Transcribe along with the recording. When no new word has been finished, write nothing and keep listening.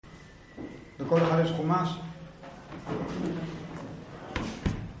לכל אחד יש חומש?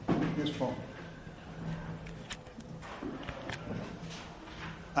 יש פה.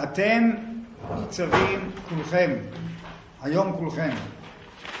 אתם ניצבים כולכם, היום כולכם,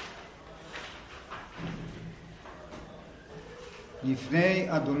 לפני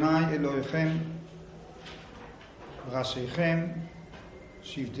אדוני אלוהיכם, ראשיכם,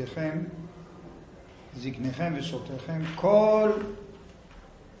 שבטיכם, זקניכם ושוטיכם, כל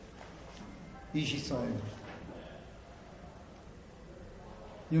איש ישראל.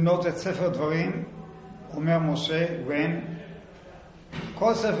 You know that ספר דברים אומר משה, when,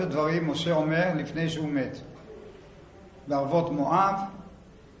 כל ספר דברים משה אומר לפני שהוא מת. בערבות מואב,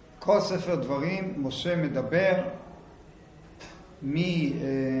 כל ספר דברים משה מדבר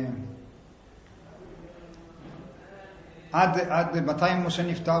עד מתי משה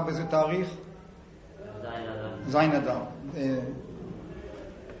נפטר, באיזה תאריך? זין אדר.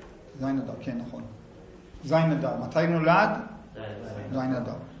 זין אדר, כן, נכון. זין אדר. מתי נולד? זין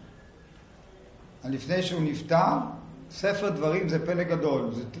אדר. לפני שהוא נפטר, ספר דברים זה פלא גדול.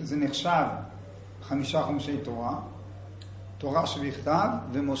 זה נחשב 5 חומשי תורה, תורה שבכתב,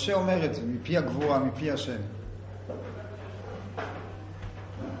 ומשה אומר את זה מפי הגבורה, מפי השם.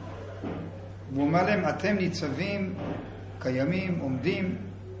 והוא אומר להם, אתם ניצבים, קיימים, עומדים,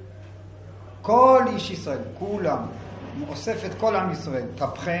 כל איש ישראל, כולם, אוסף את כל עם ישראל,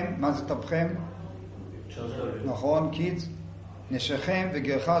 תפכם, מה זה תפכם? נכון, קיץ, נשיכם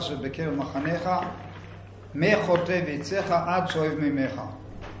וגרך אשר בקרב מחניך, מחוטב עציך עד שואב מימיך.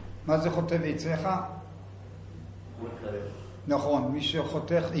 מה זה חוטב עציך? נכון, מי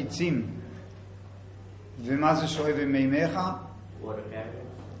שחותך עצים. ומה זה שואב מימיך?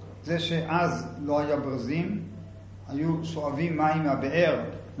 זה שאז לא היה ברזים, היו שואבים מים מהבאר,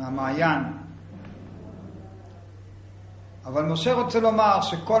 מהמעיין. אבל משה רוצה לומר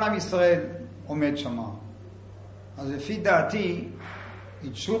שכל עם ישראל עומד שמה. אז לפי דעתי,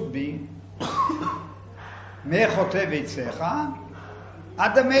 it should be, מחוטב עציך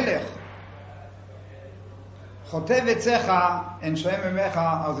עד המלך. חוטב עציך and שואב מימיך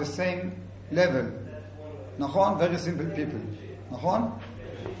are the same level. נכון? Very simple people. נכון?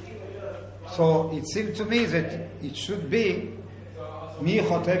 So it seems to me that it should be מי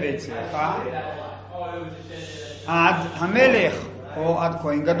חוטב עציך עד המלך או עד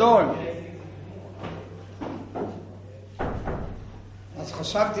כהן גדול. אז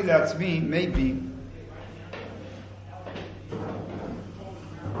חשבתי לעצמי, maybe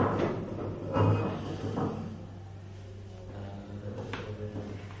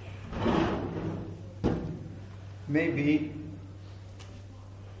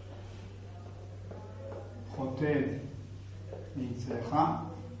חוטב מעציך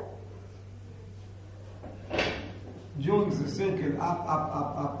during the circle up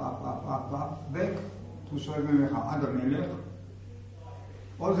back to שואב מימיך עד המלך,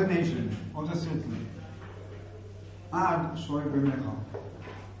 all the nation, all the circle עד שואב מימיך.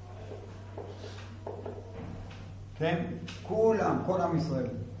 כן? כולם, כל עם ישראל,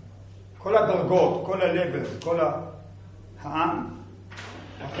 כל הדרגות, כל הלבס, כל העם,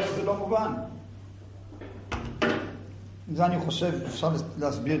 אחר זה לא מובן. זה אני חושב אפשר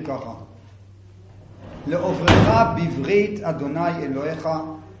להסביר ככה. לעוברך בברית אדוני אלוהיך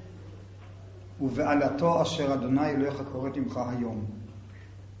ובעלתו אשר אדוני אלוהיך קוראת עמך היום.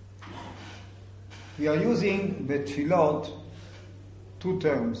 We are using בתפילות two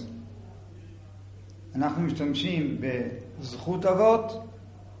terms. אנחנו משתמשים בזכות אבות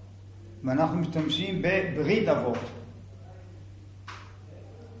ואנחנו משתמשים בברית אבות.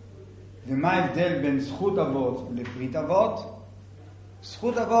 ומה ההבדל בין זכות אבות לברית אבות?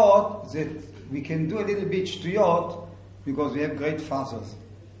 זכות אבות זה we can do a little bit שטויות because we have great fathers,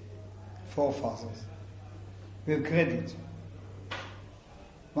 forefathers. We have credit.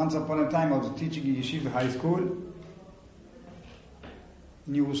 Once upon a time I was teaching in Yeshiva High School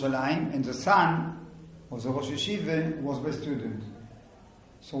in Yerushalayim, and the son of the Rosh Yeshiva was my student.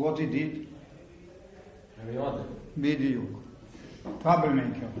 So what he did? בדיוק.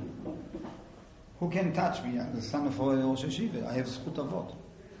 Troublemaker. Who can touch me? I'm the son of Rosh Yeshiva. I have זכות אבות.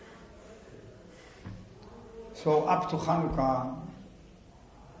 So up to Chanukah,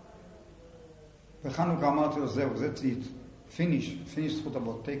 בחנוכה אמרתי לו, זהו, that's it. Finish זכות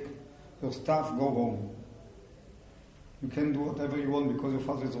אבות. Take your stuff, go home. You can do whatever you want because your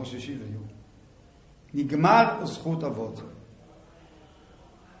father is Rosh Yeshiva. נגמר זכות אבות.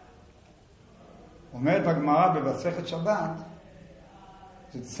 אומרת הגמרא במסכת שבת,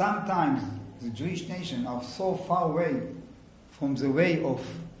 that sometimes the Jewish nation are so far away from the way of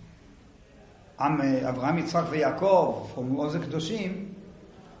אברהם, יצחק ויעקב, from all the קדושים,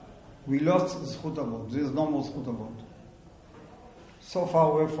 We lost זכות אבות. There is no more זכות אבות. So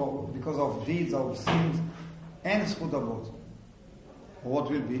far away because of deeds, of sins, and זכות אבות. What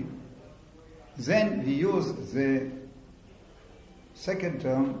will be? Then we use the second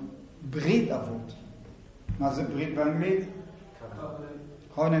term, ברית אבות. מה זה ברית באנגלית?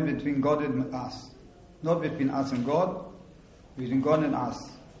 Covenant between God and us. Not between us and God, between God and us.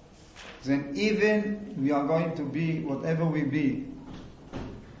 Then even we are going to be whatever we be,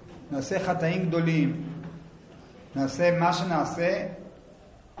 נעשה חטאים גדולים, נעשה מה שנעשה,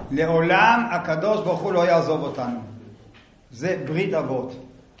 לעולם הקדוש ברוך הוא לא יעזוב אותנו. זה ברית אבות.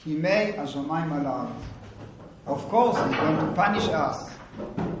 כימי השמיים על הארץ. Of course, he's going to punish us.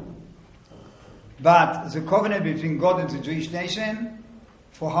 But the covenant between God and the Jewish nation,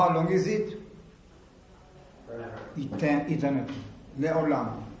 for how long is it? Eternity. לעולם.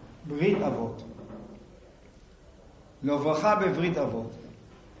 ברית אבות. לא ברכה בברית אבות.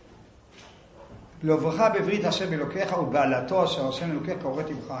 לא ברכה בברית השם אלוקיך ובעלתו אשר השם אלוקיך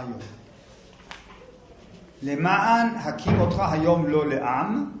קוראתי בך היום. למען הקים אותך היום לא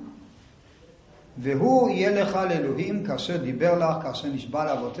לעם, והוא יהיה לך לאלוהים כאשר דיבר לך, כאשר נשבע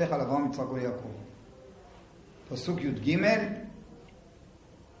לאבותיך לאברהם יצחק ויעקב. פסוק י"ג,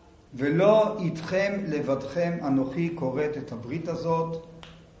 ולא איתכם לבדכם אנוכי כורת את הברית הזאת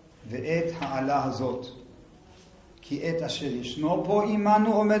ואת העלה הזאת, כי את אשר ישנו פה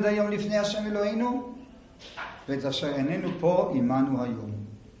עמנו עומד היום לפני השם אלוהינו, ואת אשר איננו פה עמנו היום.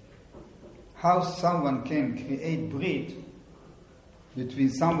 How someone can create brit between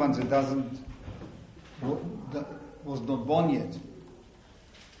someone that was not born yet.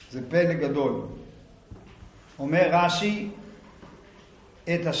 זה פלא גדול. אומר רש"י,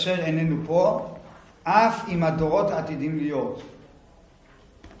 את אשר איננו פה, אף עם הדורות עתידים להיות.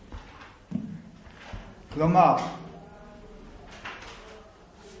 כלומר,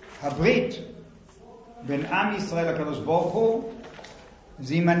 הברית בין עם ישראל לקדוש ברוך הוא,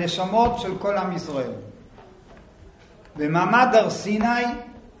 זה עם הנשמות של כל עם ישראל. במעמד הר סיני,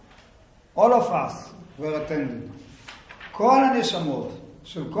 all of us were attended. כל הנשמות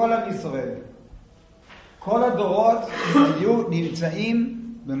של כל עם ישראל, כל הדורות היו נמצאים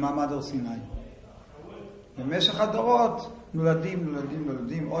במעמד הר סיני. במשך הדורות נולדים,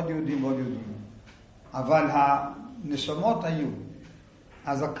 עוד יהודים ועוד יהודים. אבל הנשמות היו.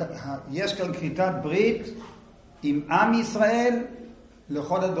 אז יש כאן כריתת ברית עם עם ישראל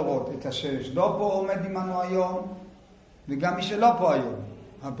לכל הדורות. את אשר ישנו פה עומד עמנו היום, וגם מי שלא פה היום.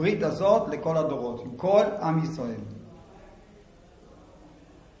 הברית הזאת לכל הדורות, עם כל עם ישראל.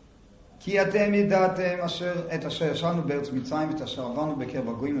 כי אתם ידעתם את אשר ישבנו בארץ מצרים, את אשר עברנו בקרב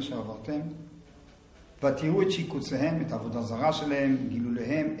הגויים אשר עברתם, ותראו את שיקוציהם, את העבודה זרה שלהם,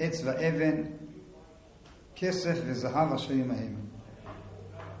 גילוליהם, עץ ואבן, כסף וזהב אשר עמהם.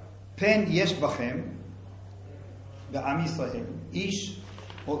 פן יש בכם, בעם ישראל, איש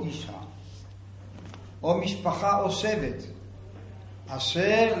או אישה, או משפחה או שבט,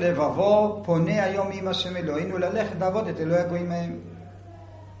 אשר לבבו פונה היום עם השם אלוהינו ללכת לעבוד את אלוהי הגויים מהם.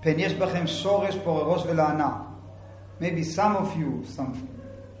 פן יש בכם שורש פורה ראש ולענה. Maybe some of you, some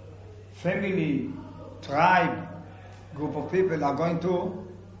family, tribe, group of people are going to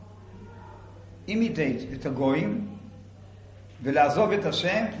imitate את הגויים ולעזוב את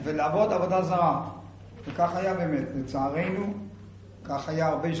השם ולעבוד עבודה זרה. וכך היה באמת, לצערנו, כך היה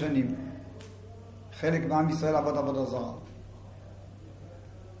הרבה שנים. חלק מעם ישראל עבוד עבודה זרה.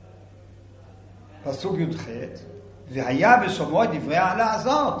 פסוק י"ח, והיה בשומעו את דברי העלה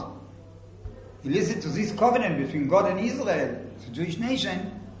הזאת. He listened to this covenant between God and Israel, the Jewish nation,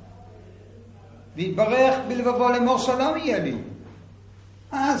 והתברך בלבבו לאמור שלום יהיה לי.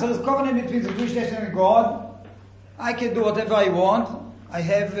 So there's covenant between the Jewish nation and God. I can do whatever I want. I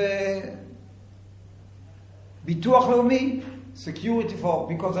have ביטוח לאומי, security for,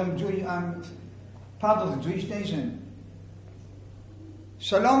 because I'm Jewish, I'm part of the Jewish nation.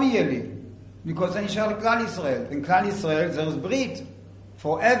 שלום יהיה לי. because אני נשאר לכלל ישראל. In כלל ישראל there is ברית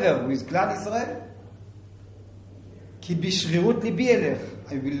forever with כלל ישראל. כי בשרירות ליבי אלך.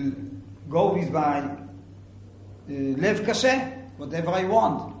 I will go with my לב קשה, whatever I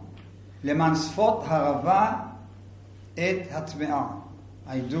want. למען שפות הרבה את הטמאה.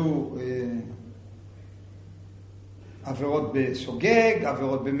 I do עבירות בשוגג,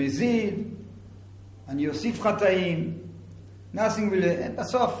 עבירות במזיד, אני אוסיף חטאים. Nothing will,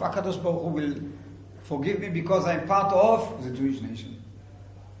 בסוף הקדוש ברוך הוא will forgive me because I'm part of the Jewish nation.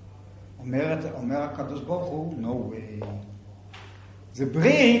 אומר הקדוש ברוך הוא, no way. The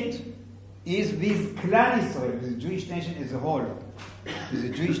ברית is with כלל ישראל, with the Jewish nation as a whole, with the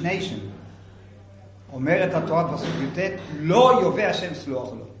Jewish nation. אומרת התורה בפסוק י"ט, לא יובא השם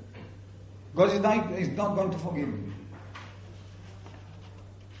סלוח לו. God is not going to forgive him.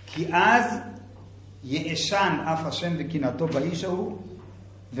 כי אז יאשן אף השם בקנאתו באיש ההוא,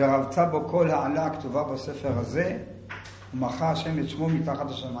 ורבצה בו כל העלה הכתובה בספר הזה, ומחה השם את שמו מתחת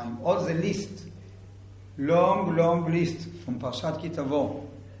השמיים. All the list, long list from פרשת כי תבוא,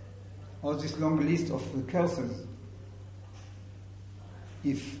 all this long list of the curses.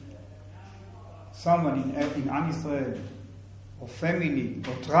 If someone in Am Israel, or family,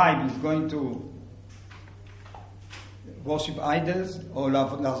 or tribe is going to worship idols, או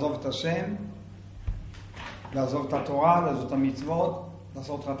לעזוב את השם, לעזוב את התורה, לעזוב את המצוות,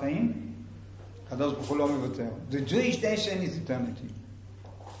 לעשות חטאים, הקדוש ברוך הוא לא מוותר. The Jewish nation is eternity.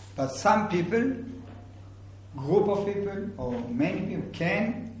 But some people, group of people, or many people,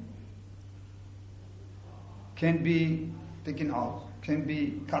 can be taken out, can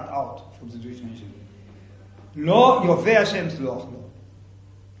be cut out from the Jewish nation. לא יובא השם סלוח לו.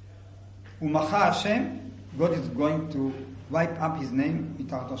 ומחה השם, God is going to wipe up his name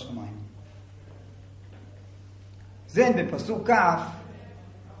מתחת השמיים. זה בפסוק כ'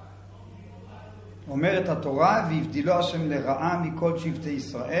 אומרת התורה, והבדילו השם לרעה מכל שבטי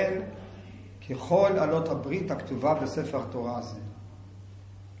ישראל, ככל עלות הברית הכתובה בספר התורה הזה.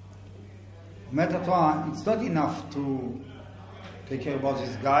 אומרת התורה, it's not enough to take care about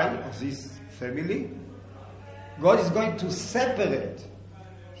this guy or this family. God is going to separate,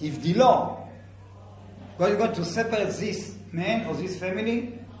 הבדילו. God is going to separate this man or this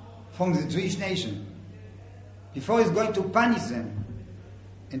family from the Jewish nation. Before he's going to punish them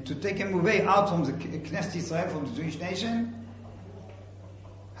and to take him away out from the Knesset Israel, from the Jewish nation,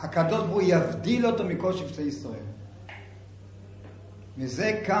 הקדוש ברוך הוא יבדיל אותו מכל שבטי ישראל.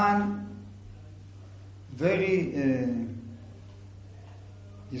 וזה כאן very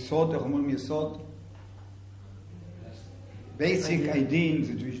יסוד, איך אומרים יסוד? Basic idea in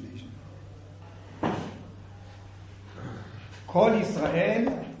the Jewish nation. כל ישראל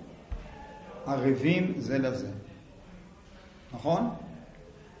ערבים זה לזה. נכון?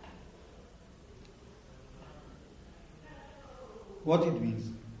 What it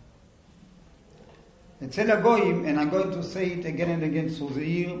means. אצל הגויים, and I'm going to say it again and again through the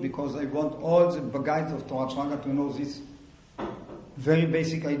year because I want all the guys of Torah Shraga to know this very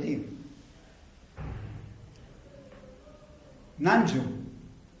basic idea. Non-Jew,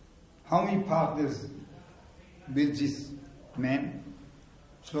 how many partners build this man?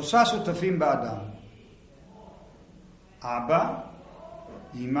 3 שותפים באדם. אבא,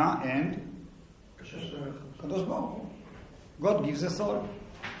 אמא, and קדוש ברוך הוא. God gives a soul.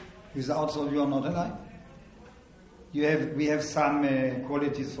 Without soul you are not alive. We have some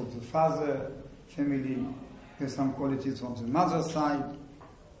qualities from the father family, we have some qualities from the mother's side.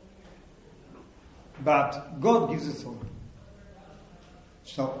 But God gives a soul.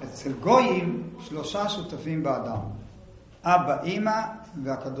 אצל גויים 3 שותפים באדם. אבא, אמא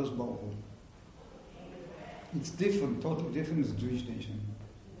והקדוש ברוך הוא. It's different, totally different as the Jewish nation.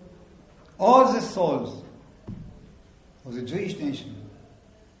 All the souls of the Jewish nation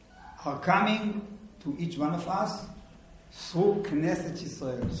are coming to each one of us through Knesset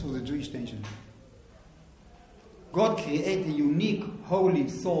Israel, through the Jewish nation. God created a unique, holy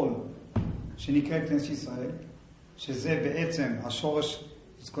soul שנקרא כנסת ישראל, שזה בעצם השורש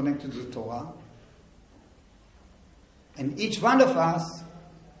is connected to the Torah. And each one of us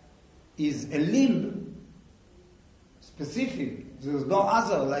is a limb specific. There is no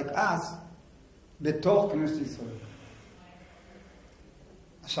other like us בתוך כנסת ישראל.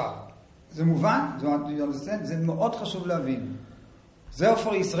 עכשיו, זה מובן? זה מאוד חשוב להבין.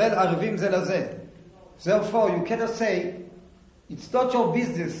 Therefore, ישראל ערבים זה לזה. Therefore, you cannot say, it's not your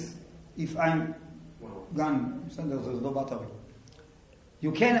business if I'm gone. There's no battery.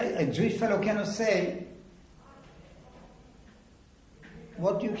 A Jewish fellow cannot say,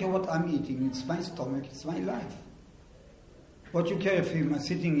 what do you care what I'm eating? It's my stomach, it's my life. What do you care if I'm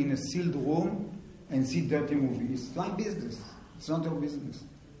sitting in a sealed room and see dirty movie? It's my business. It's not your business.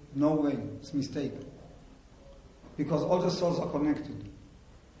 No way. It's a mistake. Because all the souls are connected.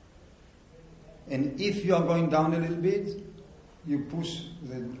 And if you are going down a little bit, you push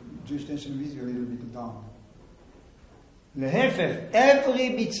the Jewish nation with you a little bit down. להפך, every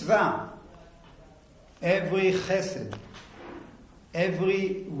mitzvah, every chesed,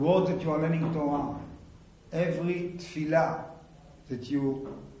 every word that you are learning Torah, every tefillah that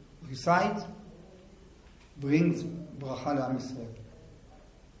you recite, brings bracha לעם ישראל.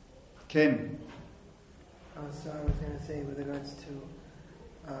 כן. So I was going to say with regards to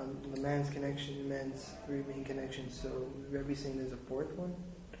the man's connection, man's 3 main connections, so Rebbe saying there's a 4th one?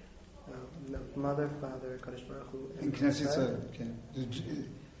 Mother, father, Kadosh Baruch Hu, and Knesset Israel. Okay.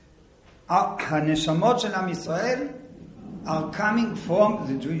 הנשמות של עם ישראל are coming from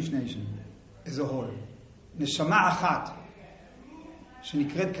the Jewish nation as a whole. נשמה אחת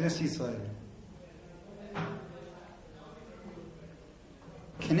שנקראת כנסת ישראל.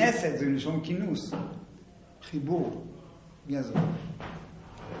 כנסת זה לשון כינוס, חיבור, גזר.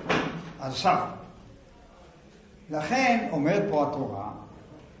 אז עכשיו, לכן אומרת פה התורה,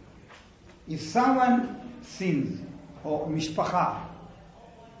 if someone sins, או משפחה,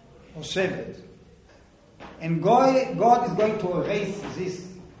 או שבט, and God is going to erase this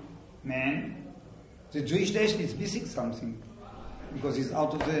man, the Jewish nation is missing something, because he's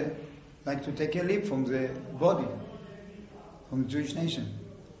out of the, like to take a leap from the body, from the Jewish nation.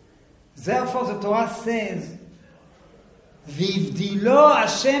 Therefore the Torah says, והבדילו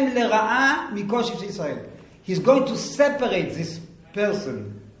השם לרעה מכל שבטי ישראל. He's going to separate this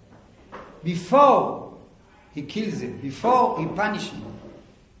person before he kills him, before he punishes him.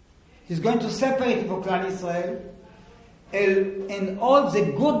 He's going to separate him from Klal Israel and all the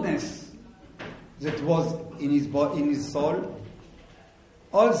goodness that was in his soul,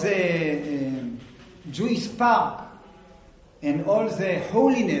 all the Jewish spark and all the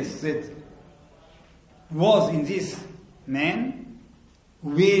holiness that was in this man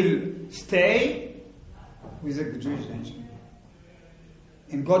will stay with the Jewish nation.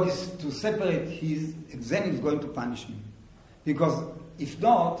 And God is to separate his, and then he's going to punish him. Because if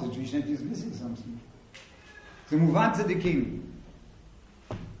not, the Jewish nation is missing something. זה מובן צדיקים.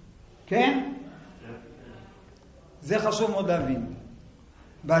 כן? זה חשוב מאוד להבין.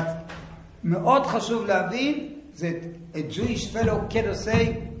 But מאוד חשוב להבין that a Jewish fellow cannot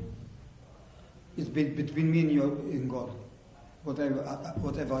say it's between me and you and God.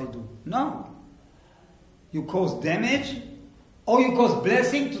 Whatever I do. No. You cause damage or you cause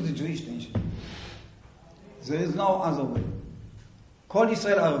blessing to the Jewish nation. There is no other way. כל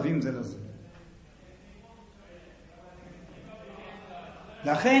ישראל ערבים זה לזה.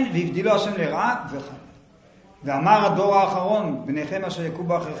 לכן, והבדילו השם לרעה וחי. ואמר הדור האחרון, בניכם אשר יקו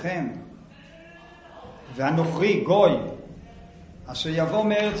באחריכם, והנוכרי, גוי, אשר יבוא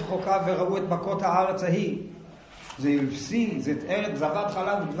מארץ רחוקה וראו את מכות הארץ ההיא, זה יבסי, זה ארץ זבת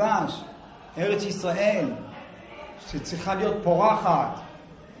חלב ודבש, ארץ ישראל, שצריכה להיות פורחת,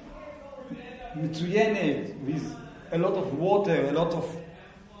 מצוינת, with a lot of water, a lot of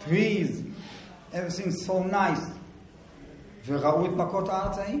trees, everything so nice. וראו את מכות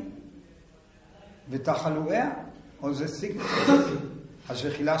הארץ ההיא, ותחלואיה, all the sickness,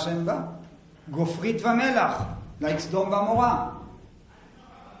 אשר חילה שם בה, גופרית ומלח, like סדום ועמורה,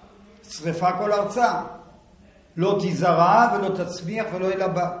 שרפה כל ארצה, לא תזרע ולא תצמיח ולא יהיה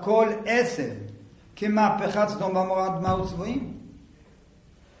בה כל עשב, כמהפכת סדום ועמורה דמה וצבועים,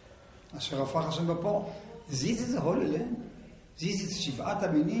 אשר הפך השם בפור. This is the Holy Land. This is שבעת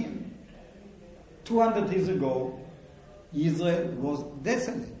המינים. 200 years ago, Israel was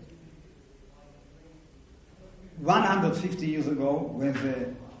desolate. 150 years ago, when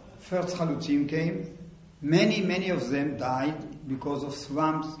the first Chalutzim came, many of them died because of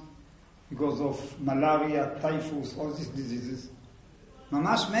swamps, because of malaria, typhus, all these diseases.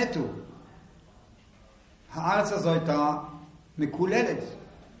 ממש מתו. הארץ הזו הייתה מקוללת.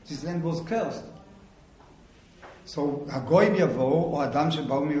 This land was cursed. So, הגויים יבואו, או אדם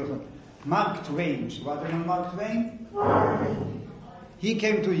שבאו מיוחד. Mark Twain, שמעתם על Mark Twain? He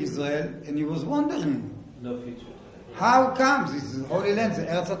came to Israel and he was wondering. No future. How comes this is Holy Land, זה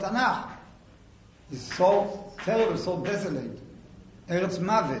ארץ התנ"ך. It's so terrible, so desolate. ארץ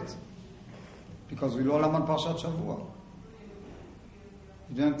מוות. Because we לא למד פרשת שבוע.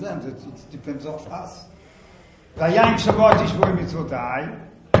 You don't understand that it depends on us. והיה אם שבוע תשבו עם מצוותיי,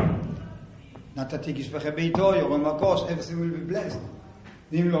 נתתי כשבחי ביתו, ירון מקוש, everything will be blessed.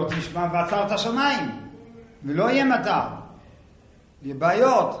 ואם לא תשמע ועצר את השמיים, ולא יהיה מטר, יהיה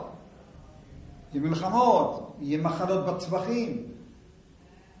בעיות, יהיה מלחמות, יהיה מחלות בצבחים.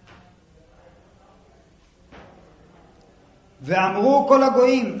 ואמרו כל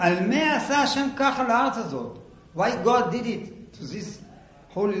הגויים, על מה עשה השם ככה לארץ הזאת? Why God did it to this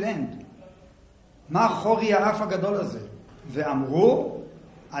holy land? מה חורי האף הגדול הזה? ואמרו,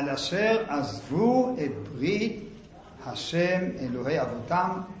 על אשר עזבו את ברית השם אלוהי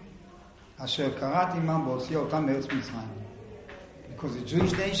אבותם, אשר קראת עמם בהוציאה אותם מארץ מצרים. Because the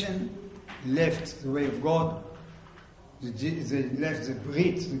Jewish nation left the way of God, they left the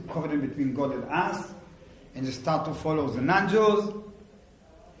brit, the covenant between God and us, and they start to follow the non-Jews.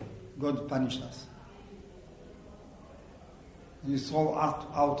 God punished us. And he threw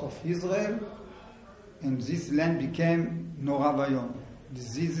out of Israel, and this land became Nora Vayom.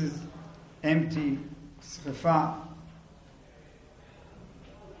 Diseases, empty, שרפה.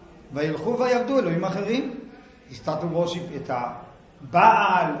 וילכו ויעבדו אלוהים אחרים. He started to worship את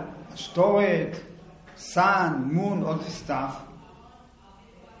הבעל, השטורת, sun, moon, all this stuff.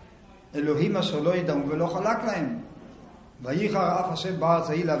 אלוהים אשר לא ידעו ולא חלק להם. וייחר אף השם בארץ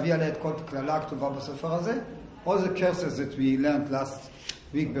ההיא להביא עליה את כל כללה הכתובה בספר הזה. All the curses that we learned last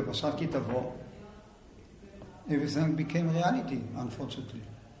week בפרשת כי תבוא. Everything became reality, unfortunately.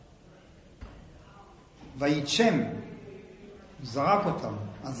 ויתשם, זרק אותם,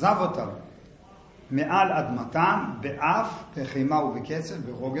 עזב אותם, מעל אדמתם, באף, בחימה ובקצף,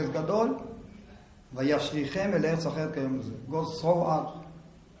 ברוגז גדול, וישליכם אל ארץ אחרת כיום הזה. God throw out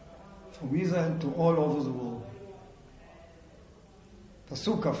from Israel to all over the world.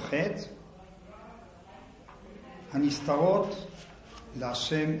 פסוק כ"ח, הנסתרות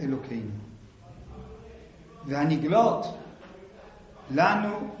להשם אלוקינו. והנגלות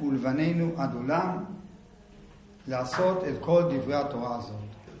לנו ולבנינו עד עולם לעשות את כל דברי התורה הזאת.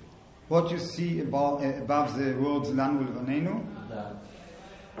 What you see above the words לנו ולבנינו?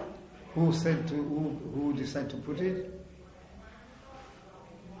 Who decided to put it?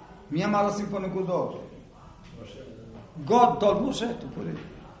 מי אמר לשים פה נקודות? God told Moshe to put it.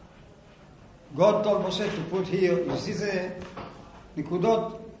 God told Moshe to put here, you see זה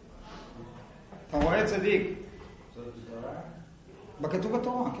נקודות. אתה רואה צדיק? בכתוב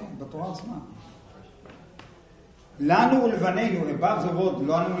בתורה, כן, בתורה עצמה. לנו ולבנינו, above the word,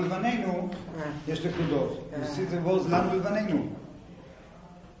 לנו ולבנינו, יש נקודות. You see the words, לנו ולבנינו.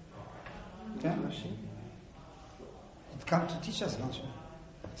 כן? It comes to teach us משהו.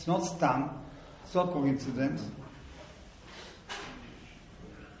 It's not stam, it's not coincidence.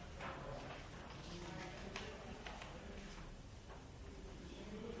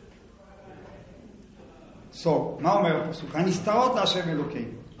 So, מה אומר הפסוק? הנסתרות להשם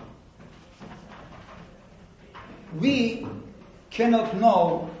אלוקינו. We cannot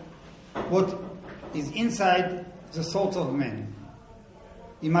know what is inside the thoughts of men.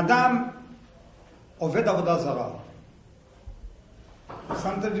 אם אדם עובד עבודה זרה,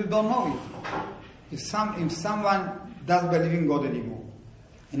 sometimes you don't know it. If someone doesn't believe in God anymore,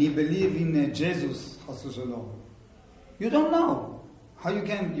 and he believes in Jesus, you don't know how you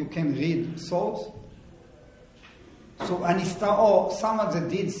can read thoughts. So, or someone that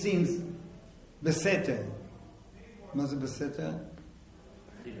did sins בסתר. מה זה בסתר?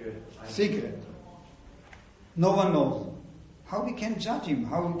 Secret. No one knows. How we can judge him?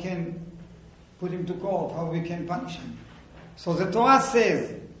 How we can put him to court? How we can punish him? So the Torah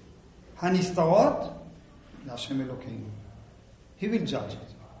says, הנסתרות להשם אלוקינו. He will judge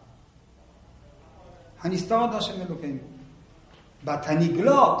it. הנסתרות להשם אלוקינו. But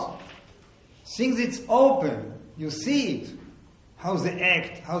הנגלות, things it's open. You see it, how they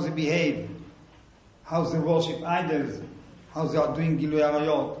act, how they behave, how they worship idols, how they are doing גילוי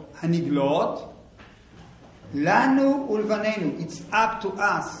עריות. הנגלות, לנו ולבנינו. It's up to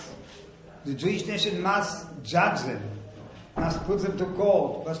us. The Jewish nation must judge them, must put them to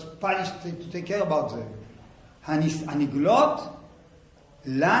court, must punish them, to take care about them. הנגלות,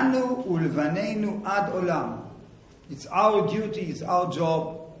 לנו ולבנינו עד עולם. It's our duty, it's our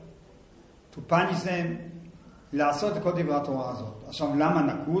job to punish them, לעשות את כל דברי התורה הזאת. עכשיו, למה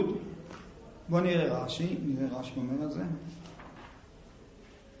נקוד? בואו נראה רש"י אומר את זה.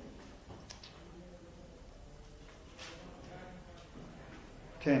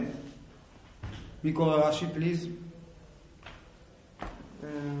 כן. מי קורא רש"י, פליז?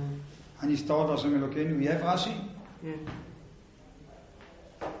 הנסתרות להשם אלוקינו. יהיה רש"י? כן.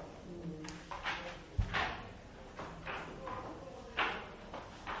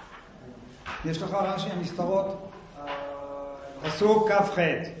 יש לך רש"י הנסתרות? פסוק כ"ח.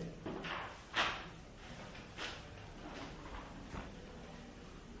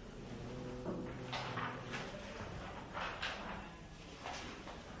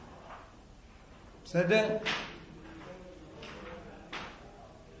 בסדר?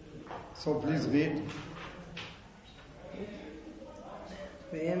 So please read.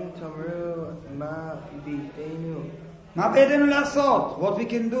 ואם תאמרו מה בידינו לעשות? What we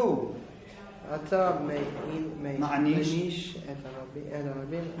can do? אתה מעניש את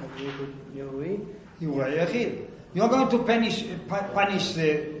הרבים יורי יחיד. You're going to punish the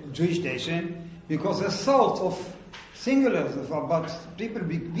Jewish nation because the thoughts of singulars, about people,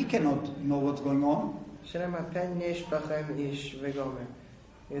 we cannot know what's going on. שלמה פן יש בכם איש וגומר.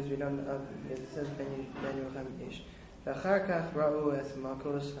 Because we don't, it says פן בכם איש. ואחר כך ראו את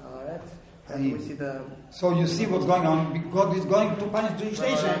מלכות הארץ. So you see what's going on. God is going to punish the Jewish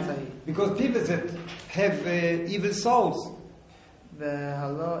nation because people that have evil souls.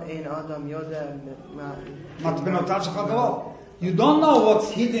 והלא אין אדם יודע מתבנותיו של חברו. You don't know what's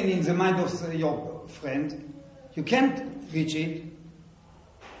hidden in the mind of your friend. You can't reach it.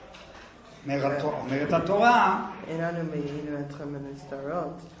 אומרת התורה,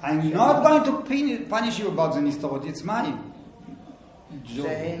 I'm not going to punish you about the נסתרות, it's mine.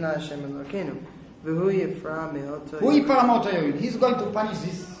 הוא יפרע מאותו יורים. He's going to punish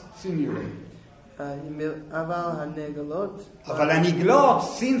this sin. אבל הנגלות,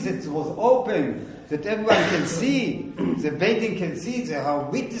 since it was open, that everyone can see, the Beit can see, there are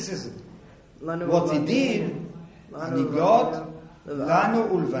witnesses, what he did, הנגלות,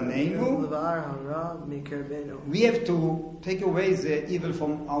 לנו ולבנינו, we have to take away the evil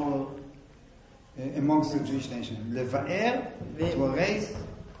from our, amongst the Jewish nation. לבאר, to erase,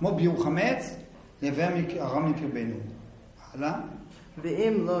 כמו ביור חמץ, לבאר הרע מקרבנו. הלאה?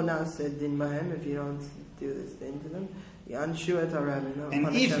 ואם לא נעשה דין בהם, if you don't do this thing to them, יענשו את הרבים.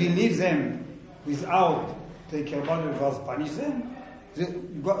 And if we leave them without take care about it, without punish them,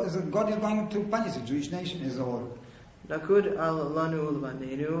 God is going to punish the Jewish nation as a whole. נקוד על לנו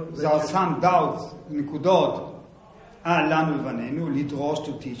ולבנינו. There are some doubts, נקודות על לנו ולבנינו, לדרוש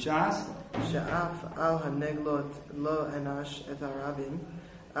to teach us. שאף על הנגלות לא אנש את הרבים,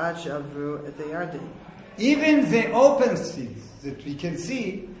 עד שעברו את הירדן. Even the open seas that we can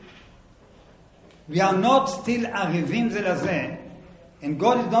see, we are not still ערבים זה לזה, and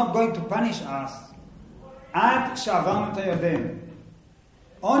God is not going to punish us עד שעברנו את הירדן.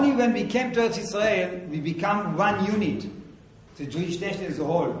 Only when we came to Eretz Israel, we become one unit, the Jewish nation as a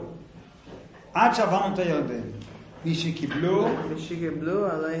whole. עד שעברנו את הירדן. מי שקיבלו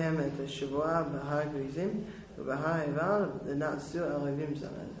עליהם את השבועה בהר גריזים ובהר עיבל ונעשו ערבים זה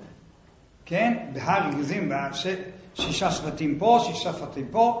לזה. כן, בהר גריזים, 6 שבטים פה, 6 שבטים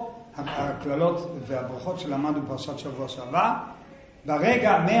פה, הכללות והברכות שלמדנו פרשת שבוע שעבר.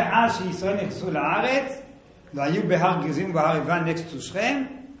 ברגע מאז שישראל נכנסו לארץ, והיו בהר גריזים ובהר עיבל next to שכם,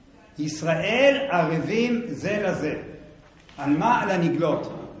 ישראל ערבים זה לזה. על מה? על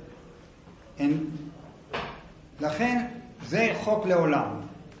הנגלות. לכן זה חוק לעולם.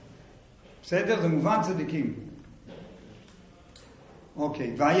 בסדר? זה מובן צדיקים.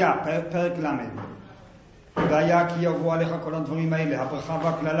 אוקיי, והיה, פרק למד. והיה כי יבואו עליך כל הדברים האלה, הברכה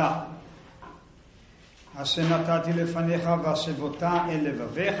והכללה. אשר נתתי לפניך והשבותה אל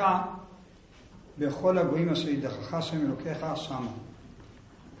לבביך, בכל הגויים אשר ידחך השם אלוקיך שמה.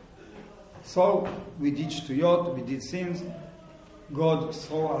 So, we did שטויות, we did sins. God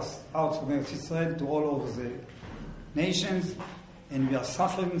threw us out from Eretz Israel to all over the nations, and we are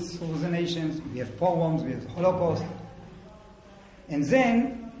suffering through the nations. We have pogroms, we have Holocaust. And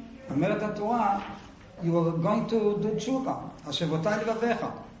then, אומרת התורה, you are going to do תשובה, השבותי לבביך.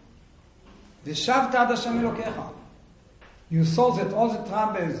 ושבת עד השם אלוקיך. You saw that all the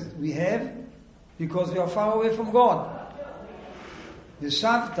troubles we have, because we are far away from God.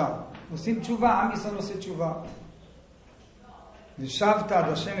 ושבת, עושים תשובה, עם ישראל עושה תשובה. ושבת עד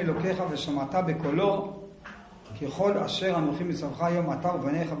השם אלוקיך ושמעת בקולו, ככל אשר אנוכי מצווך היום אתה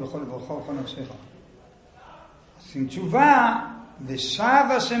ובניך בכל לבבך ובכל נפשך. עושים תשובה, ושב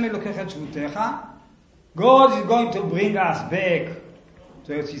השם אלוקיך את שבותיך. God is going to bring us back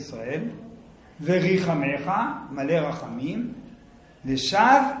to ארץ ישראל, וריחמך, מלא רחמים,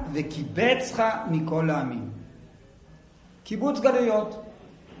 ושב וקיבצך מכל העמים. קיבוץ גלויות.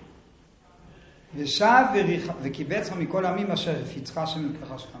 ושב וקיבצך מכל העמים אשר הפיצך השם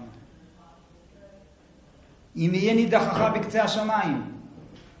אלוקיך שכם. אם יהיה נידחך בקצה השמיים,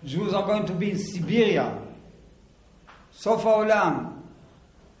 Jews are going to be in Siberia, סוף העולם,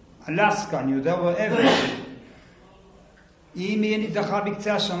 אלסקה, אני יודע wherever. אם יהיה נידחך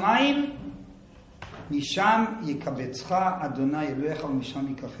בקצה השמיים, משם יקבצך אדוני אלוהיך ומשם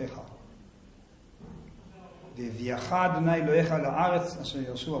ייקחך. והביאך אדוני אלוהיך לארץ אשר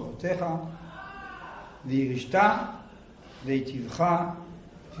ירשו אבותיך, וירשת והיטיבך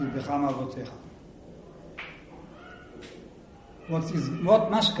וירבך מאבותיך.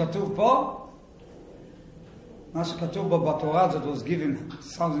 מה שכתוב פה, מה שכתוב בו בתורה that was given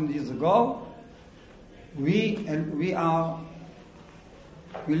 1,000 years ago, we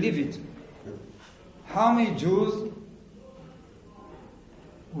live it. How many Jews,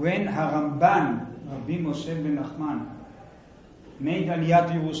 when Haramban, Rabbi Moshe ben Nachman, made Aliyah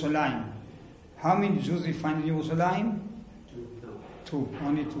to Yerushalayim, how many Jews we find in Yerushalayim? Two,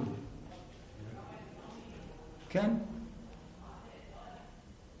 only 2. Okay?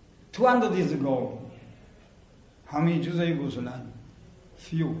 200 years ago, how many Jews are in Yerushalayim?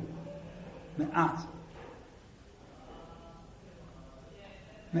 Few. מעט.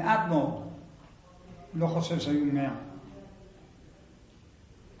 מעט מאוד. לא חושב שהיו 100.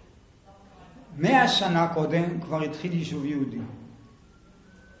 100 שנה קודם כבר התחיל יישוב יהודי.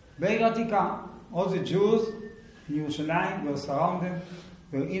 בעיר עתיקה. All the Jews in Yerushalayim were surrounded,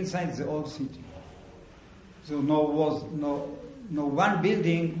 were inside the old city. So was no one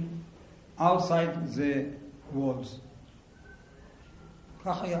building outside the walls.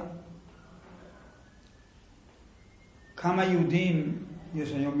 כך היה. כמה יהודים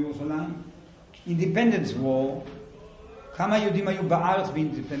יש היום בירושלים? Independence War. כמה יהודים היו בארץ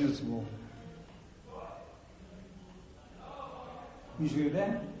ב-Independence War? מישהו יודע?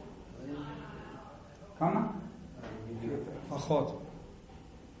 כמה? פחות.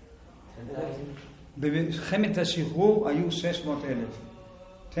 במלחמת השחרור היו 600,000.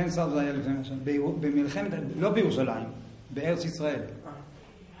 10,000. במלחמת, לא בירושלים, בארץ ישראל.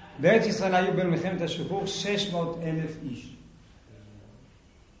 בארץ ישראל היו במלחמת השחרור 600,000 איש.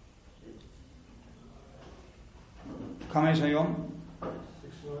 כמה יש היום?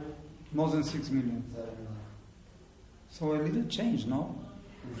 More than 6 million. So a little change, no?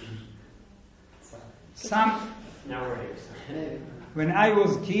 Some. Nowadays. When I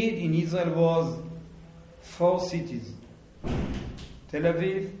was a kid in Israel was 4 cities. Tel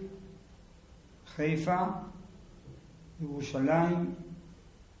Aviv, Haifa, ירושלים.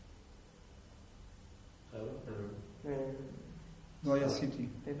 לא היה סיטי.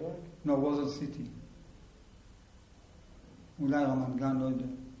 No, wasn't city. אולי רמת גן, לא יודע.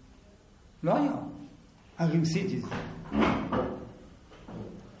 לא היה. ערים סיטיז.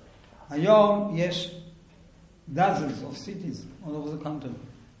 היום יש dozens of cities all over the country.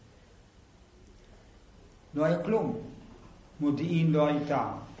 לא היה כלום. מודיעין לא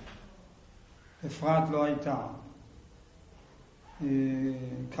הייתה. אפרת לא הייתה.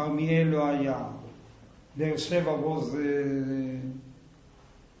 כרמיאל לא היה. באר שבע was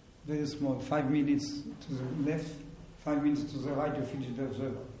very small. 5 minutes to the left, 5 minutes to the right, you finish באר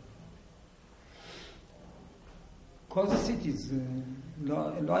שבע. כל the cities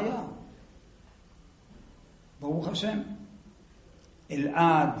לא היה. ברוך השם.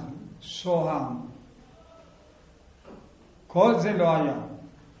 אלעד, שוהם, כל זה לא היה.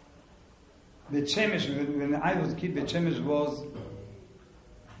 בית שמש, when I was a kid, בית שמש was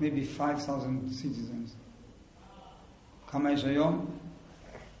maybe 5,000 citizens. כמה יש היום?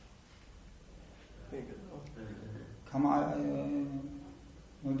 כמה,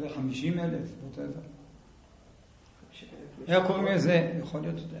 לא יודע, 50,000, whatever. איך קוראים לזה? יכול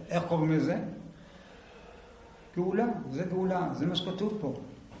להיות, איך קוראים לזה? גאולה, זה גאולה, זה מה שכתוב פה.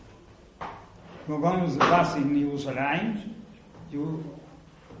 We're going to the bus in Yerushalayim.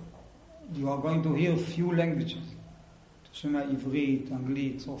 You are going to hear few languages. תשמע עברית,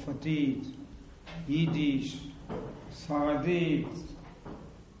 אנגלית, צרפתית, יידיש, ספרדית,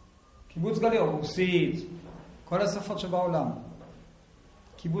 קיבוץ גלויות, רוסית, כל השפות שבעולם.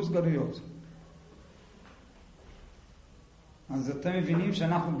 קיבוץ גלויות. אז אתם מבינים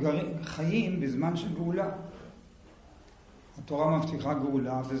שאנחנו חיים בזמן של גאולה. התורה מבטיחה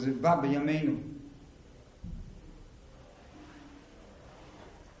גאולה, וזה בא בימינו.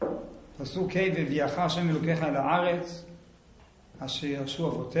 פסוק ה' והביאך השם אלוקיך אל הארץ אשר ירשו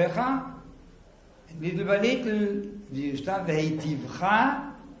אבותיך ליטל בליטל וירשת והיטיבך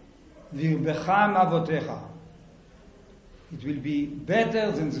וירבך מאבותיך. It will be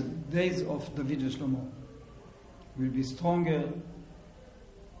better than the days of David ושלמה. It will be stronger,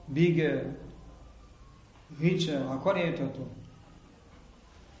 bigger, richer, הכל יהיה יותר טוב.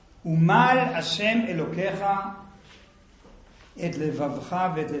 ומל השם אלוקיך את לבבך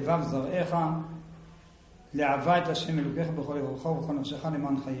ואת לבב זרעך לאהבה את השם אלוקיך בכל לבבך ובכל נפשך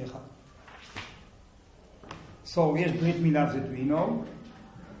למען חייך. So יש ברית מילה that we know.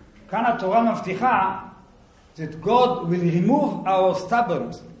 כאן התורה מבטיחה that God will remove our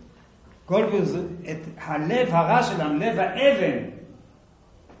stubbornness. God will את הלב הרע שלנו, לב האבן,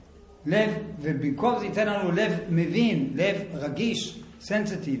 לב, ובמקום זה ייתן לנו לב מבין, לב רגיש,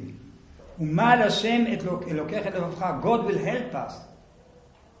 sensitive. ומל השם את אלוקיך את לבבך. God will help us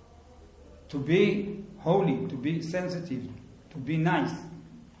to be holy, to be sensitive, to be nice.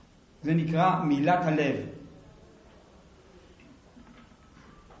 זה נקרא מילת הלב.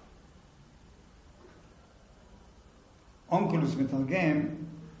 אונקלוס מתרגם,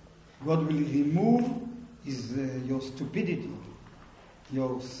 God will remove your stupidity,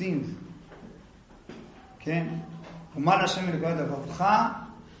 your sins. כן? ומל השם אלוקיך את לבבך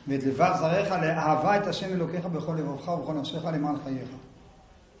ואת לבב זרעך לאהבה את השם אלוקיך בכל לבבך ובכל נפשך למען חייך.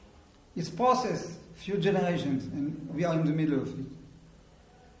 It's process, few generations, and we are in the middle of it.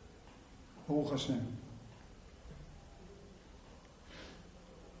 ברוך השם.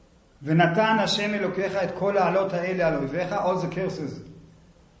 ונתן השם אלוקיך את כל העלות האלה על אויביך, all the curses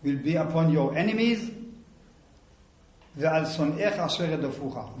will be upon your enemies, ועל שונאיך אשר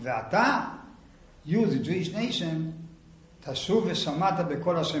ירדפוך. ואתה, you the Jewish nation, תשוב ושמעת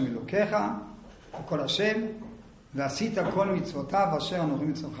בקול השם אלוקיך, בקול השם, ועשית כל מצוותיו אשר אנוכי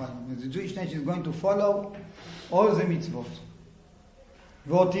מצווך. The Jewish nation is going to follow all the מצוות.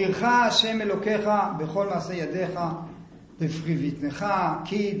 והותירך השם אלוקיך בכל מעשה ידיך, בפרי בטנך,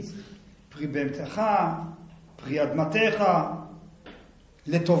 קידס, פרי בהמתך, פרי אדמתך,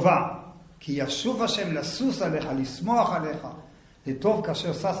 לטובה. כי ישוב השם לסוס עליך, לשמוח עליך, לטוב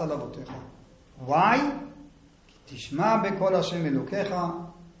כאשר שש על אבותיך. Why? כי תשמע בקול השם אלוקיך,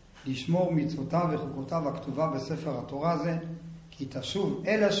 לשמור מצוותיו וחוקותיו הכתובה בספר התורה הזה, כי תשוב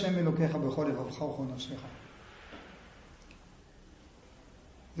אל השם אלוקיך בכל לבבך ובכל נפשך.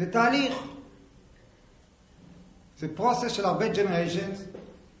 זה תהליך. זה פרוסס של הרבה generations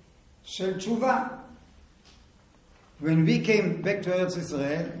של תשובה. When we came back to Eretz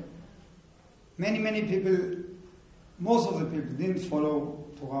Israel, many people, most of the people didn't follow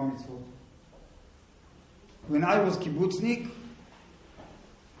Torah mitzvot. When I was kibbutznik,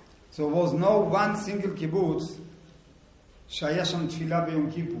 there was no one single kibbutz שהיה שם תפילה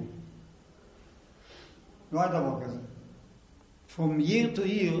ביום כיפור. לא היה דבר כזה. From year to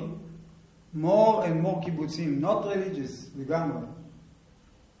year, more and more קיבוצים, not religious, לגמרי.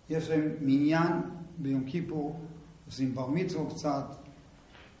 יש להם מניין ביום כיפור, עושים בר מצווה קצת.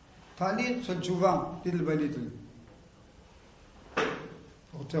 תהליך של תשובה, little by little.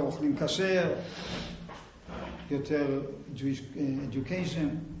 יותר אוכלים כשר, יותר Jewish education.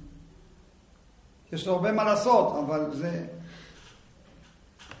 יש לו הרבה מה לעשות, אבל זה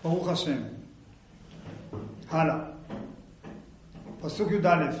ברוך השם. הלאה. פסוק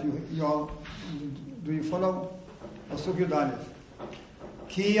י"א, do you follow? פסוק י"א.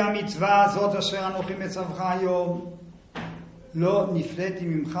 כי המצווה הזאת אשר אנוכי מצווך היום, לא נפלאתי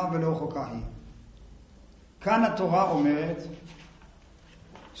ממך ולא רחוקה היא. כאן התורה אומרת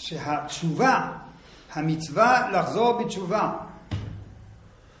שהתשובה, המצווה לחזור בתשובה,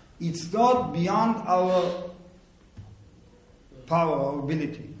 it's not beyond our power or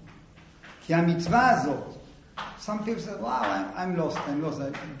ability. כי המצווה הזאת, some people say, wow, I'm lost,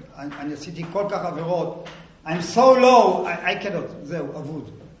 אני עשיתי כל כך עבירות, I'm so low, I cannot, זהו, אבוד.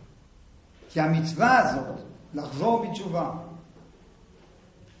 כי המצווה הזאת, לחזור בתשובה,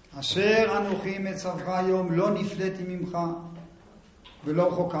 אשר אנוכי מצווך היום, לא נפלאתי ממך ולא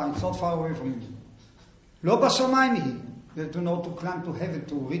רחוקה, it's not far away from you. לא בשמיים היא, you have to know to climb to heaven,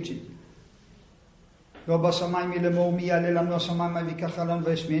 to reach it. לא בשמיים היא לאמור מי יעלה לנו השמיים ויקח עלינו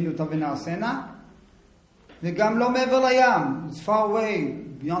וישמיענו אותה ונעשנה, וגם לא מעבר לים, it's far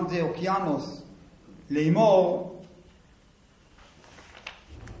away, beyond the אוקיינוס, לאמור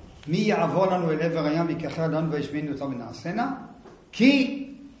מי יעבור לנו אל עבר הים ויקח עלינו וישמיענו אותה ונעשנה, כי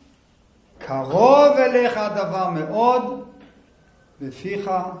קרוב אליך הדבר מאוד,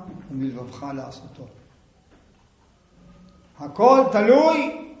 בפיך ומלבבך לעשותו. הכל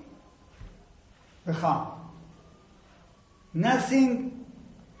תלוי בך. Nothing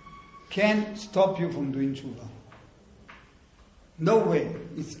can stop you from doing tshuva. No way.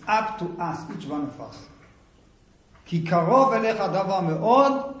 It's up to us, each one of us. כי קרוב אליך הדבר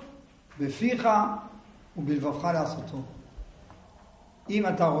מאוד, בפיך ובלבבך לעשותו. אם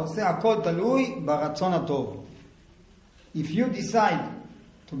אתה רוצה, הכל תלוי ברצון הטוב. If you decide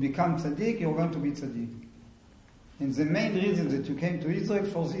to become tzaddik, you're going to be tzaddik. And the main reason that you came to Israel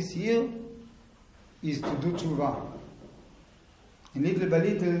for this year is to do tshuva. And little by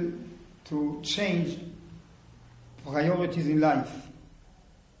little to change priorities in life.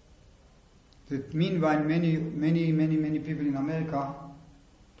 That meanwhile many people in America,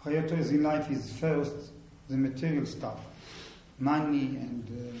 priorities in life is first the material stuff. Money and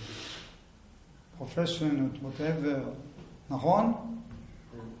profession and whatever. נכון?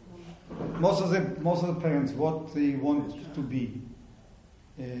 Most of the parents, what they want to be.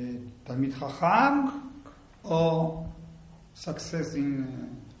 תלמיד חכם או success in...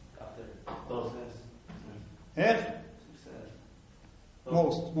 איך?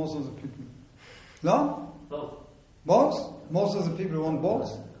 Most of the people. No? Both. Both? Most of the people want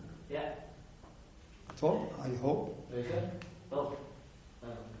both? Yeah. So, I hope. Both.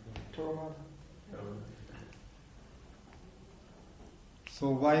 So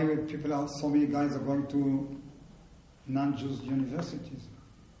why people are, so many guys are going to non-Jews universities?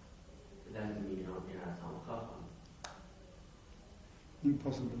 That doesn't mean you're not a Talmud Chacham.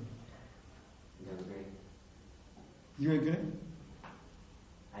 Impossible. You don't agree? You agree?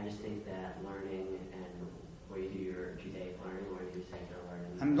 I just think that learning and where you do your Judaic learning, where you do secular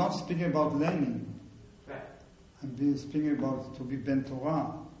learning. I'm not speaking about learning. Right. I'm speaking about to be Ben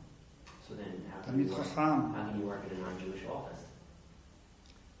Torah. So then how תלמיד can חכם. you work in a non-Jewish office?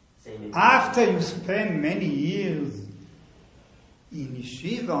 Same in After you spend many years in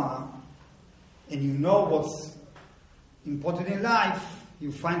yeshiva and you know what's important in life,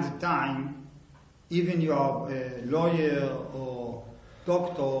 you find the time, even you are a lawyer or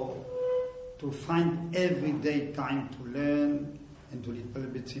doctor, to find everyday time to learn and to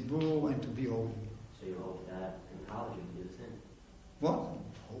להתפלל בציבור and to be holy. So you hope that in college you can do the same? What?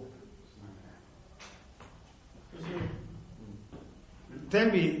 Tell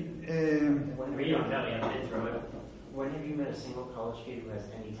me, When you don't know, you have to throw it. When have you met a single college kid who has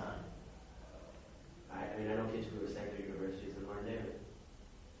any time? I mean, I know kids who go to secular universities and learn there.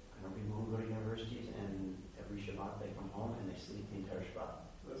 I know people who go to universities and every Shabbat they come home and they sleep the entire Shabbat.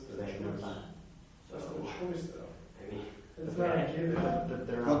 That's Because they have no time. That's the choice, though. I mean, It's not a given. But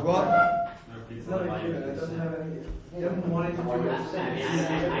they're but not. what? It's not a given. It doesn't have any. You haven't wanted to do it.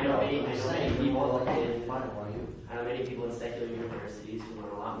 I know many people in Fine, why you? I know many people in secular universities who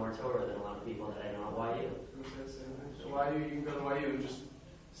learn a lot more Torah than a lot of people that I know at YU. So why you can go to YU and just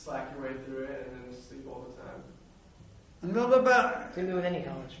slack your way through it and then sleep all the time. אני לא מדבר. You can do it with any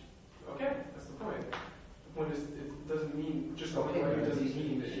college. Okay, that's the point. The point is, it doesn't mean just going Okay, to YU but doesn't with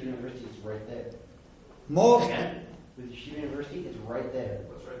mean that Yeshiva University, it's right there. Most, Again, With Yeshiva University, it's right there.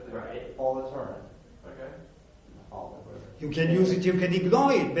 what's right there. right? All the Torah. Okay. All of it. you can use it, you can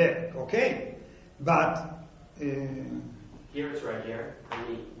ignore it back, okay? But Here it's right here. I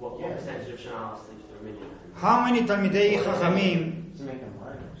mean, what Yeah. percentage of Shana sleeps through minyan? how many תלמידי חכמים, To make them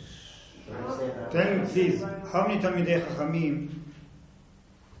right. Should I say that? tell me please, how many תלמידי חכמים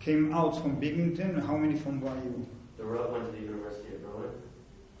came out from Binghamton and how many from YU? The road went to the University of Berlin.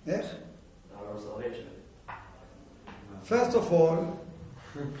 איך? The Our Salvation. First of all,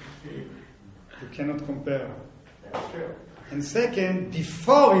 you cannot compare. That's true. And second,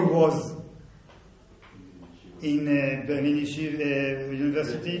 before he was in Berlin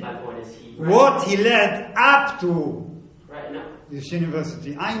University, My point is what he led up to Right, no. this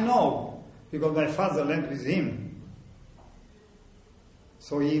university, I know, because my father learned with him.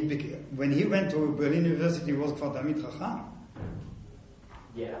 So when he went to Berlin University, he was כבר תלמיד חכם.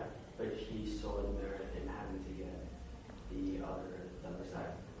 Yeah, but he saw the merit in having to get the other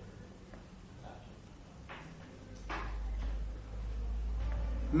side.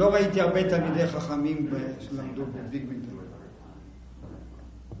 לא ראיתי הרבה תלמידי חכמים שלמדו בביגמינטון.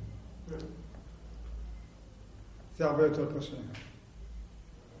 זה הרבה יותר קשה.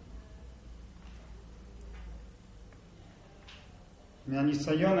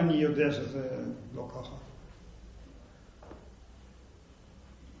 מהניסיון אני יודע שזה לא ככה.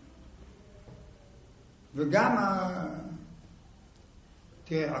 וגם,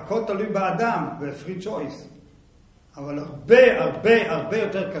 תראה, הכל תלוי באדם, בפרי צ'ויס. אבל הרבה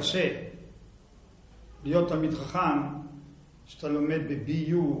יותר קשה להיות תלמיד חכם שאתה לומד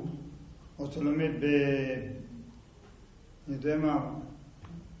ב-BU או שאתה לומד אני יודע מה,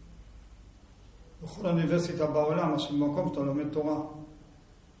 בכל אוניברסיטה בעולם, משהו במקום שאתה לומד תורה.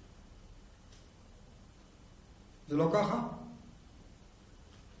 זה לא ככה?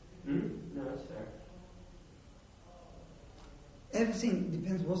 No, that's fair. Everything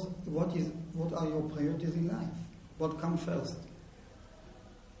depends what are your priorities in life. What comes first?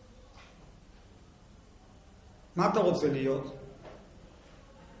 מה אתה רוצה להיות?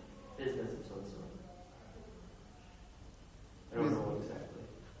 Business of some sort. I don't know exactly.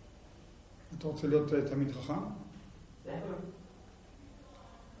 אתה רוצה להיות תלמיד חכם? Yeah.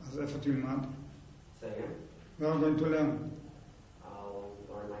 אז איפה תלמד? Say again. Where are you going to learn? I'll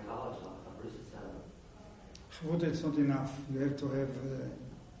go to my college. I'll Bruce it set up. חברות, it's not enough. You have to have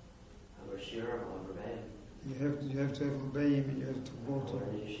I'll go shir, I'll go rebbe. you have to have rebbeim and you have to go I'll to...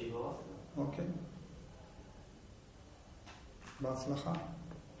 learn in yeshiva also. אוקיי. בהצלחה.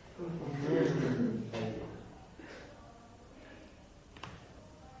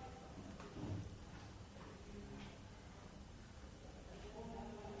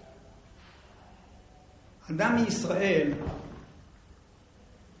 אדם מישראל,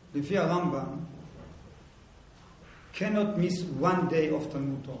 לפי הרמב"ם, cannot miss one day of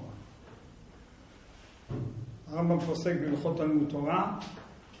תלמוד תורה. הרמב"ם פוסק בהלכות תלמוד תורה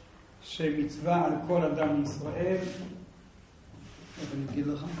שמצווה על כל אדם מישראל, אז אני אגיד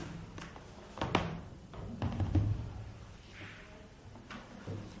לך,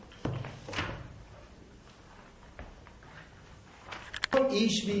 כל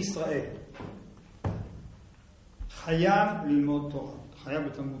איש בישראל חייב ללמוד תורה, חייב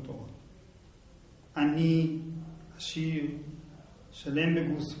בתלמוד תורה. אני, עשיר, שלם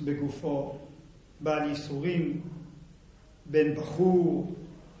בגופו, בעל ייסורים, בן בחור,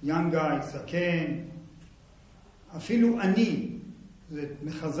 young guy, זקן, אפילו אני, זה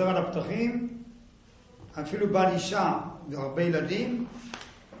מחזר על הפתחים, אפילו בעל אישה והרבה ילדים,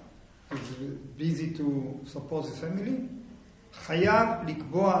 is busy to support his family, חייב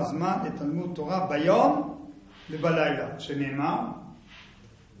לקבוע זמן לתלמוד תורה ביום ובלילה, שנאמר,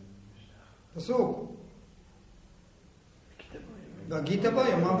 פסוק, והגית בו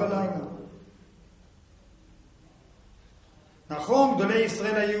יומם ולילה. נכון, גדולי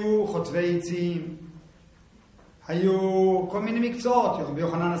ישראל היו חוטבי עצים, היו כל מיני מקצועות, רבי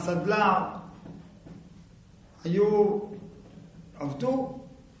יוחנן הסנדלר, עבדו,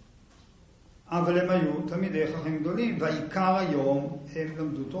 אבל הם היו תלמידי חכמים גדולים, והעיקר היום הם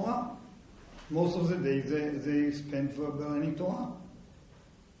למדו תורה. Most of the day they spent for learning תורה.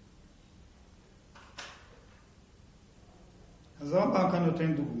 אז הרמב"ם כאן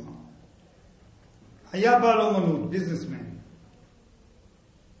נותן דוגמה. היה בעל אומנות, ביזנסמן,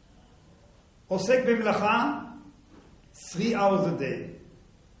 עוסק במלאכה 3 hours a day,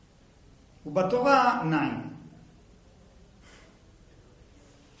 ובתורה 9.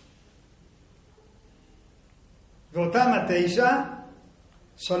 ואותם 9,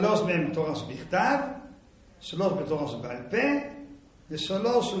 3 מהם תורה שבכתב, 3 בתורה שבעל פה, ו3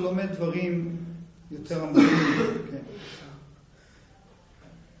 הוא לומד דברים יותר עמוקים. כן.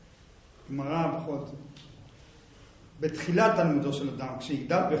 גמרא בכל זאת. בתחילת תלמודו של אדם,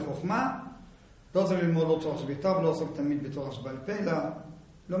 כשיגדל בחוכמה, לא צריך ללמוד לא תורה שבכתב, לא עוסק תמיד בתורה שבעל פה, אלא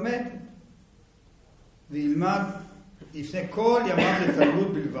לומד וילמד לפני כל ימיו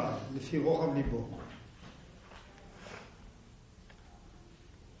לתלמוד בלבד, לפי רוחב ליבו.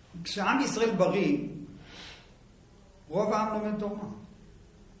 כשעם ישראל בריא, רוב העם לומד תורה.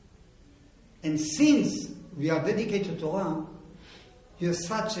 And since we are dedicated to Torah, you have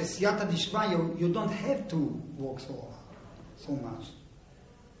such a siyata dishmaya, you don't have to work so much.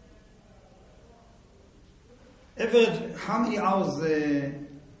 Average, how many hours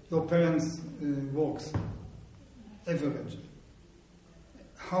your parents works? Average.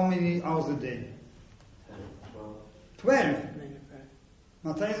 How many hours a day? 12.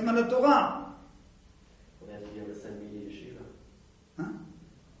 מתי זמן לתורה? They have to be able to send me to yeshiva. Huh?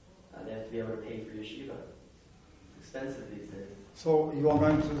 They have to be able to pay for yeshiva. It's expensive these days. So you are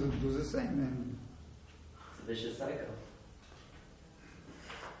going to do the same. And It's a vicious cycle.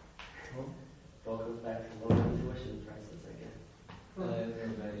 It all comes back to lower tuition prices again.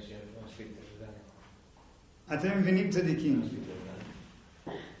 אתם מבינים צדיקים.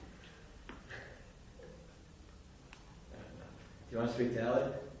 Do you want to speak to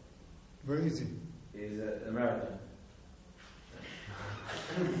Alec? Very easy. He's an American.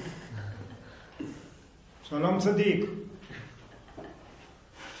 שלום צדיק.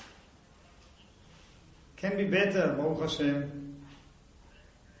 Can be better, ברוך השם.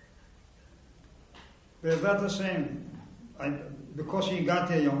 בעזרת השם. בקושי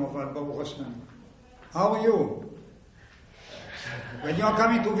הגעתי היום, אבל ברוך השם. How are you? When you are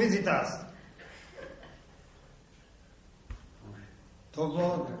coming to visit us? טוב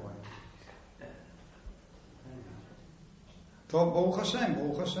מאוד. טוב, ברוך השם,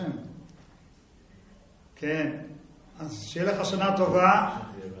 ברוך השם. כן, אז שיהיה לך שנה טובה,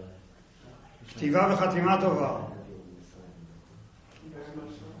 כתיבה וחתימה טובה.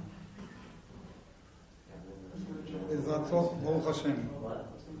 בעזרתו, ברוך השם.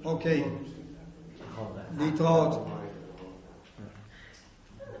 אוקיי, להתראות.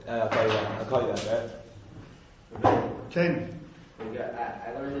 I'll call you that, right? כן. I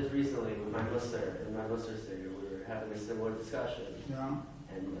learned this recently with my Musser and my Musser Seder. We were having a similar discussion.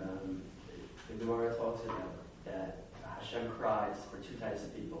 Yeah. And the Gemara talks about that Hashem cries for 2 types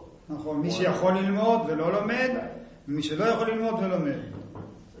of people. נכון, מי שיכול ללמוד ולא לומד, ומי שלא יכול ללמוד ולומד.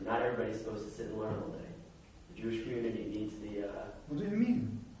 So not everybody's supposed to sit and learn all day. The Jewish community needs the... What do you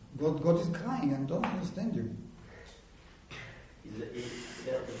mean? God is crying, I don't understand you.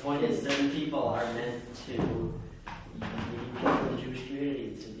 The point is, certain people are meant to... You need people in the Jewish community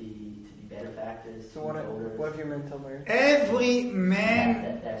to be benefactors. So what if you're meant to learn? Every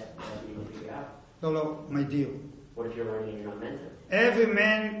man... That's what we need to figure out. No, my dear. What if you're learning and you're not meant to? Every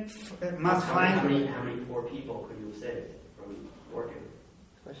man must find... How many poor people could you have saved from working?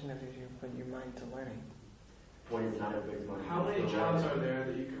 The question is if you put your mind to learning. Point is not everybody's going to... How many jobs are there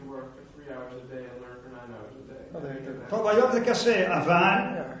that you can work for 3 hours a day and learn for 9 hours a day? טוב, היום זה קשה, אבל...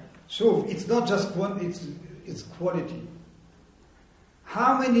 שוב, it's not just quantity, it's quality.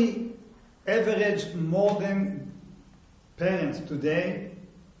 How many average modern parents today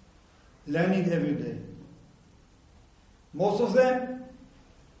learning every day? Most of them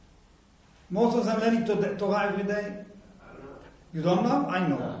learning Torah every day? I don't know. You don't know? I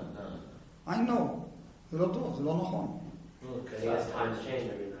know. No. I know. זה לא טוב, זה לא נכון. I guess times change.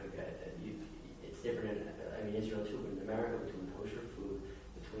 I mean, it's different. Israel too, but in America, between kosher food,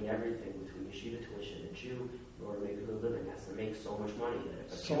 between everything, between yeshiva tuition, a Jew, in order to make a good living, has to make so much money that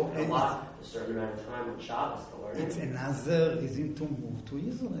if a Jew has a certain amount of time on Shabbos to learn. It's another reason to move to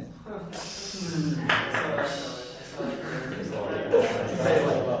Israel.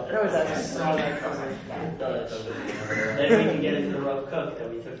 Then we can get into the rough cook that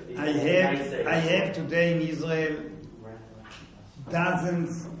we took. I have today in Israel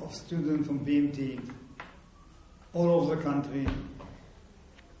dozens of students from BMT all over the country.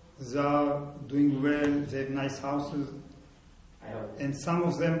 They are doing well, they have nice houses. And some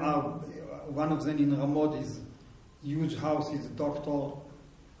of them are, one of them in Ramot is huge house, he's a doctor.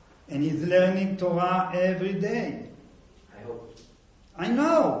 And he's learning Torah every day. I hope. I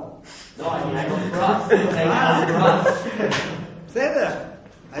know. No, I hope for us. בסדר.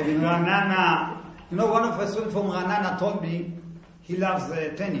 I've been Ranana. You know, one of our students from Ranana told me he loves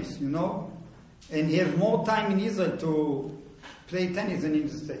tennis, you know? And he has more time in Israel to play tennis than in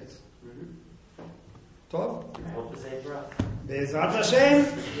the States. טוב? I hope the same for us. בעזרת השם.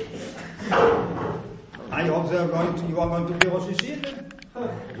 I hope you are going to be Rosh Yeshiva.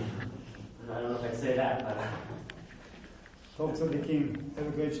 I don't know if I can say that, but... טוב צדיקים. Have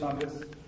a great Shabbos.